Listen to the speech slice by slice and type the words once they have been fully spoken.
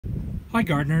Hi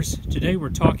gardeners, today we're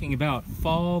talking about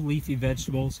fall leafy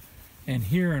vegetables, and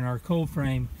here in our cold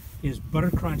frame is butter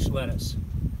crunch lettuce.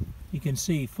 You can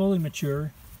see fully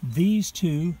mature. These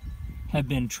two have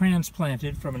been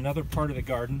transplanted from another part of the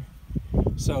garden,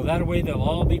 so that way they'll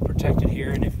all be protected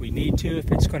here, and if we need to,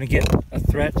 if it's going to get a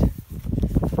threat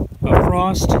of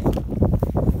frost,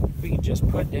 we can just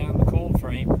put down the cold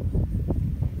frame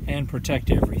and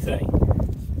protect everything.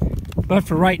 But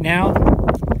for right now,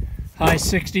 high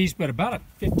 60s, but about a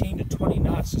 15 to 20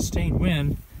 knot sustained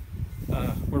wind.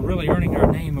 We're really earning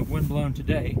our name of windblown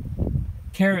today.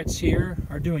 Carrots here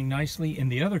are doing nicely in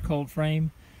the other cold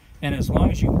frame, and as long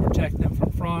as you can protect them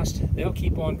from frost, they'll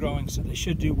keep on growing, so they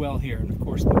should do well here. And of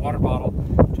course, the water bottle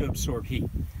to absorb heat.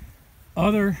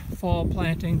 Other fall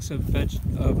plantings of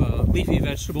leafy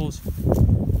vegetables.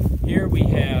 Here we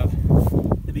have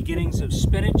the beginnings of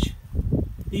spinach.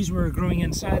 These were growing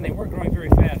inside and they weren't growing very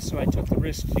fast, so I took the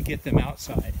risk to get them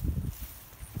outside.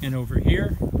 And over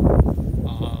here,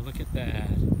 look at that.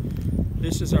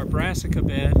 This is our brassica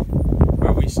bed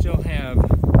where we still have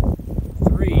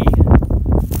 3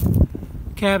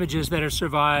 cabbages that have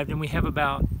survived, and we have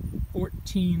about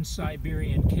 14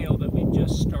 Siberian kale that we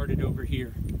just started over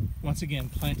here. Once again,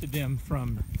 planted them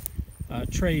from a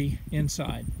tray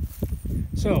inside.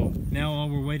 So now all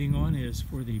we're waiting on is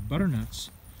for the butternuts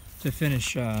to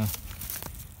finish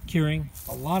curing.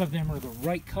 A lot of them are the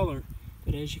right color,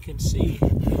 but as you can see,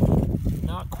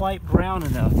 not quite brown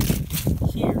enough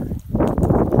here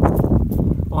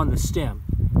on the stem.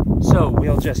 So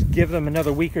we'll just give them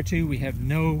another week or two. We have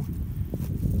no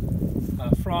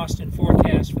frost in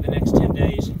forecast for the next 10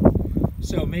 days.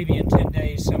 So maybe in 10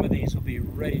 days some of these will be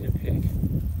ready to pick.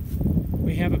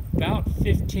 We have about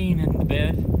 15 in the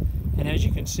bed, and as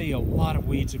you can see, a lot of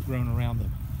weeds have grown around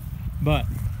them. But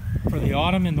for the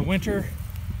autumn and the winter,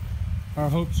 our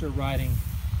hopes are riding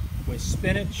with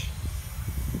spinach,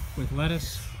 with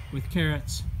lettuce, with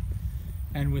carrots,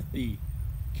 and with the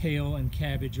kale and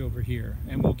cabbage over here.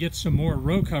 And we'll get some more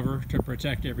row cover to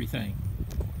protect everything.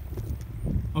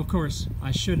 Of course,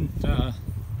 I shouldn't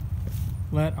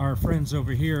let our friends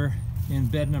over here in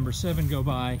bed number 7 go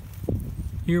by.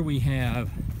 Here we have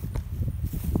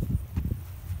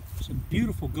some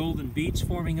beautiful golden beets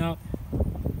forming up,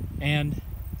 and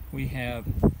we have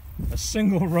a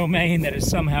single romaine that has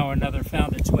somehow or another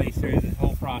found its way through the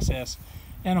whole process,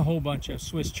 and a whole bunch of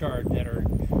Swiss chard that are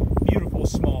beautiful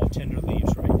small tender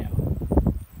leaves right now.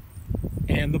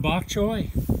 And the bok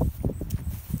choy.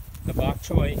 The bok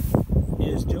choy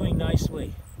is doing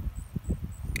nicely.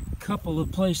 A couple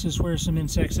of places where some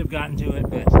insects have gotten to it,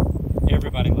 but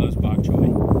everybody loves bok choy.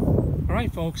 All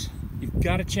right, folks, you've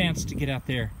got a chance to get out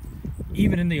there,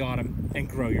 even in the autumn, and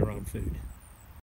grow your own food.